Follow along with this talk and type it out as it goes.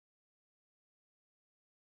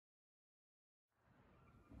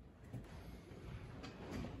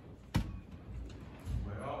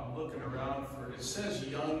says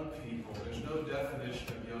young people. There's no definition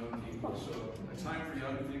of young people. So a time for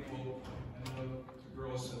young people, I know the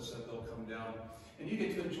girls have said they'll come down. And you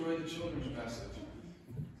get to enjoy the children's message.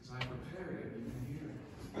 Because I prepared it, you can hear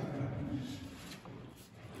it.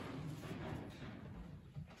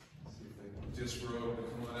 See if they disrobe and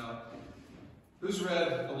come on out. Who's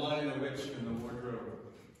read The Lion, the Witch, and the Wardrobe?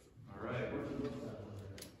 All right.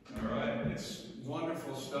 All right. It's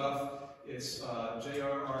wonderful stuff. It's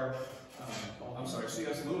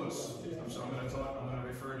C.S. Lewis. I'm going to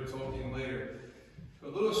refer to Tolkien later.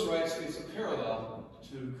 But Lewis writes it's a parallel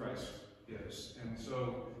to Christ gives. And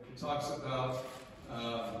so he talks about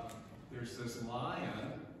there's this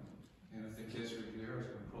lion, and if the kids were here, I was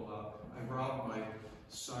going to pull out. I robbed my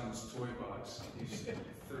son's toy box. He's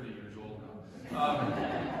 30 years old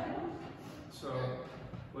now. So,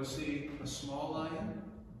 was he a small lion?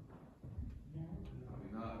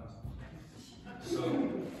 Probably not. So,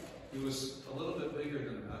 he was a little bit bigger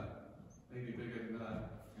than that. Maybe bigger than that.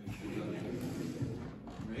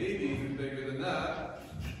 Maybe even bigger than that.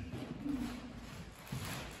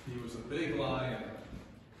 He was a big lion.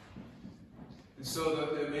 And so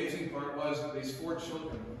the amazing part was that these 4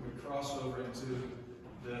 children would cross over into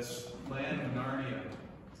this land of Narnia.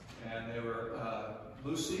 And they were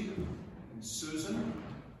Lucy and Susan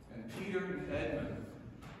and Peter and Edmund.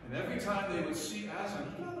 And every time they would see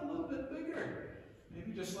Aslan, he got a little bit bigger.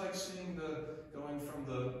 Maybe just like seeing going from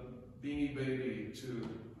the Beanie Baby to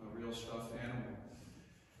a real stuffed animal.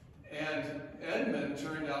 And Edmund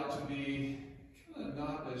turned out to be kind of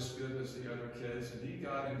not as good as the other kids, and he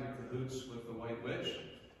got into cahoots with the White Witch,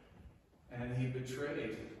 and he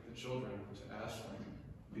betrayed the children to Aslan,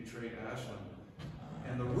 betrayed Aslan.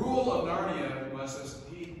 And the rule of Narnia was that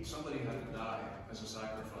somebody had to die as a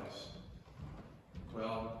sacrifice.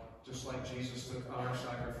 Well, just like Jesus took our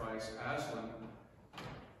sacrifice, Aslan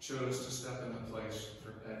chose to step in the place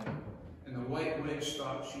for Edmund. And the White Witch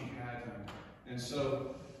thought she had him. And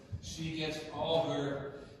so she gets all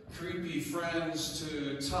her creepy friends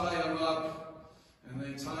to tie him up, and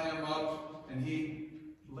they tie him up, and he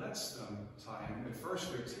lets them tie him. At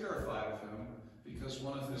first they're terrified of him because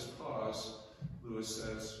one of his paws, Lewis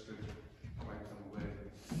says, could wipe them away.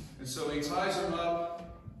 And so he ties him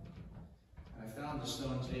up. I found the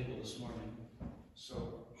stone table this morning.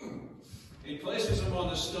 So he places him on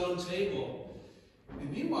the stone table.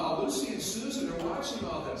 And meanwhile, Lucy and Susan are watching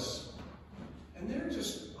all this. And they're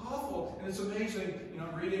just awful. And it's amazing,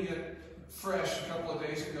 I'm reading it fresh a couple of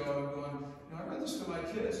days ago. I'm going, I read this to my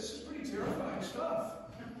kids. This is pretty terrifying stuff.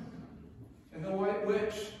 And the White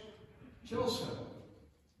Witch kills him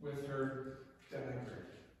with her dagger.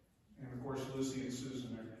 And of course, Lucy and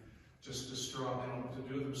Susan are just distraught. They don't know what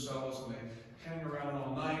to do with themselves, and they hang around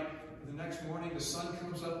all night. And the next morning, the sun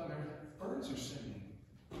comes up, and their birds are singing.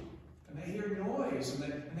 And they hear noise,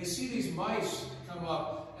 and they see these mice come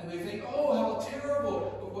up, and they think, oh, how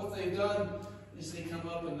terrible. But what they've done is they come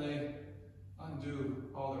up and they undo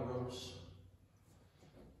all the ropes.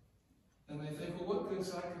 And they think, well, what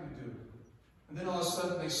good's that going to do? And then all of a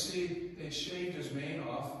sudden they see they'd shaved his mane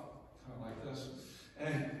off, kind of like this,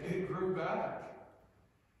 and it grew back.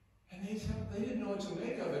 And they didn't know what to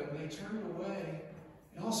make of it, and they turned away.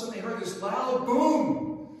 And all of a sudden they heard this loud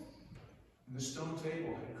boom! And the stone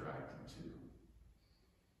table had cracked in two.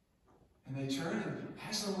 And they turned, and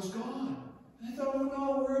Aslan was gone. And they thought, oh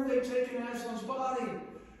no, where have they taken Aslan's body?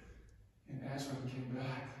 And Aslan came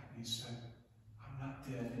back, and he said, I'm not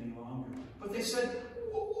dead any longer. But they said,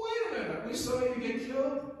 well, wait a minute, we saw you get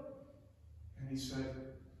killed. And he said,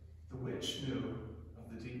 the witch knew of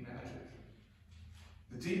the deep magic.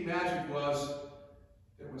 The deep magic was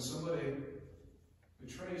that when somebody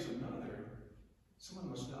betrays another, someone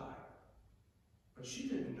must die. But she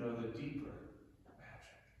didn't know the deeper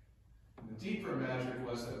magic. And the deeper magic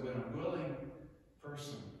was that when a willing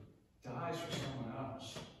person dies for someone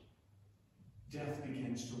else, death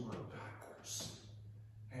begins to work backwards.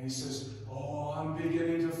 And he says, oh, I'm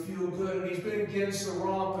beginning to feel good. And he begins to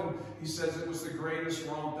romp. And he says it was the greatest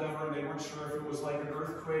romp ever. And they weren't sure if it was like an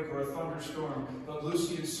earthquake or a thunderstorm. But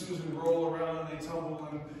Lucy and Susan roll around and they tumble.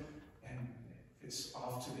 And it's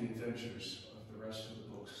off to the adventures of the rest of the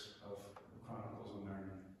books of the Chronicles of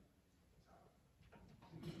Narnia.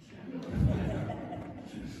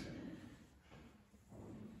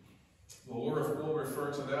 We'll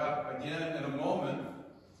refer to that again in a moment.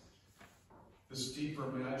 This deeper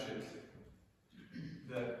magic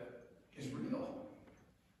that is real.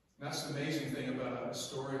 And that's the amazing thing about a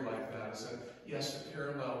story like that, is that, yes, it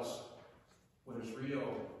parallels what is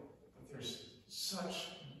real, but there's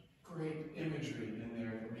such great imagery in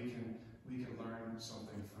there that we can learn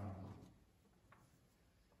something from.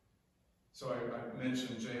 So I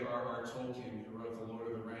mentioned J.R.R. Tolkien, who wrote The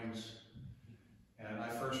Lord of the Rings. And I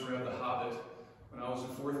first read The Hobbit when I was in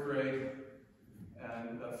 4th grade,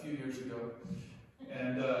 and a few years ago.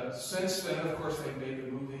 And since then, of course, they made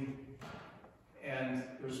the movie. And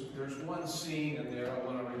there's one scene in there I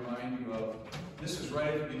want to remind you of. This is right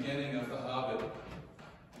at the beginning of The Hobbit.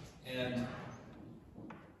 And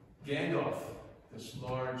Gandalf, this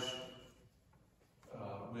large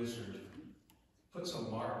wizard, puts a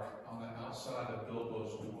mark on the outside of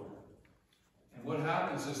Bilbo's door. And what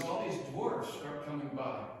happens is all these dwarves start coming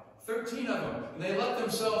by. 13 of them, and they let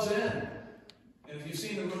themselves in. And if you've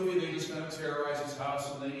seen the movie, they just kind of terrorize his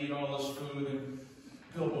house, and they eat all this food, and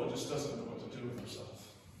Bilbo just doesn't know what to do with himself.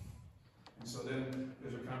 And so then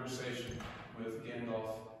there's a conversation with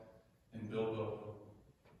Gandalf and Bilbo.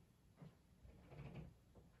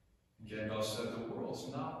 And Gandalf said, the world's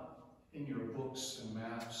not in your books and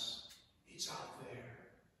maps, it's out there.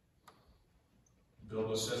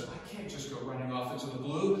 Bilbo says, well, I can't just go running off into the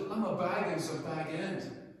blue. I'm a Baggins of Bag End.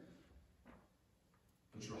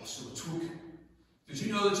 But you're also a Took. Did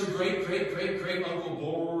you know that your great Uncle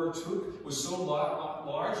Boror Took was so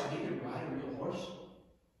large that he could ride a real horse?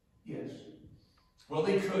 Yes. Well,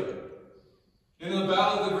 he could. In the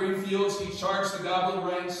Battle of the Green Fields, he charged the goblin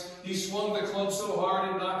ranks. He swung the club so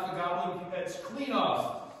hard it knocked the goblin heads clean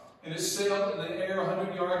off. And it sailed in the air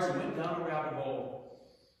 100 yards and went down a rabbit hole.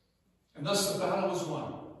 And thus the battle was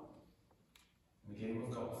won. And the game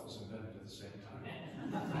of golf was invented at the same time.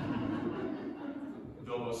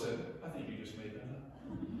 Bilbo said, I think you just made that up.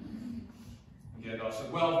 And Gandalf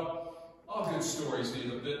said, well, all good stories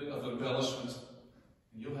need a bit of embellishment.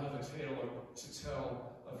 And you'll have a tale to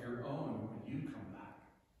tell of your own when you come back.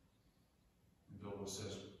 And Bilbo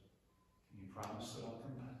says, can you promise that I'll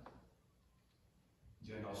come back?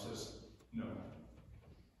 Gandalf says, no.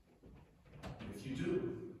 And if you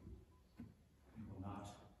do, you will not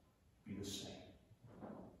be the same.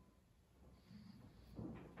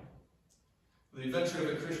 The adventure of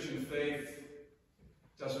the Christian faith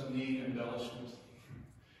doesn't need embellishment.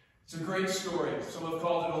 It's a great story. Some have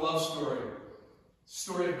called it a love story. It's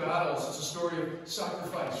a story of battles. It's a story of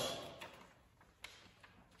sacrifice.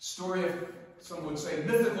 A story of, some would say,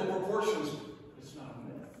 mythical proportions. But it's not a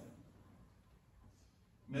myth.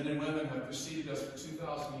 Men and women have preceded us for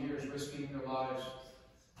 2,000 years, risking their lives.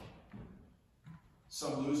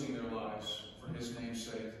 Some losing their lives for his name's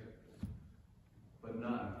sake. But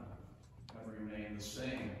none have remained the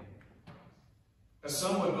same. As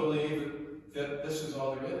some would believe that this is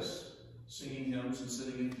all there is, singing hymns and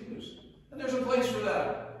sitting in pews. And there's a place for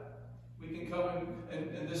that. We can come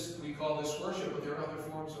and this, we call this worship, but there are other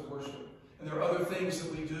forms of worship. And there are other things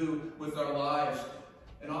that we do with our lives.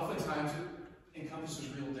 And oftentimes it encompasses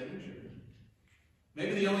real danger.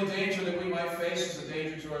 Maybe the only danger that we might face is a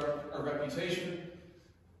danger to our reputation,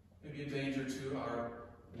 maybe a danger to our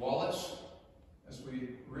wallets, as we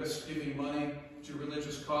risk giving money to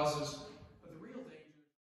religious causes.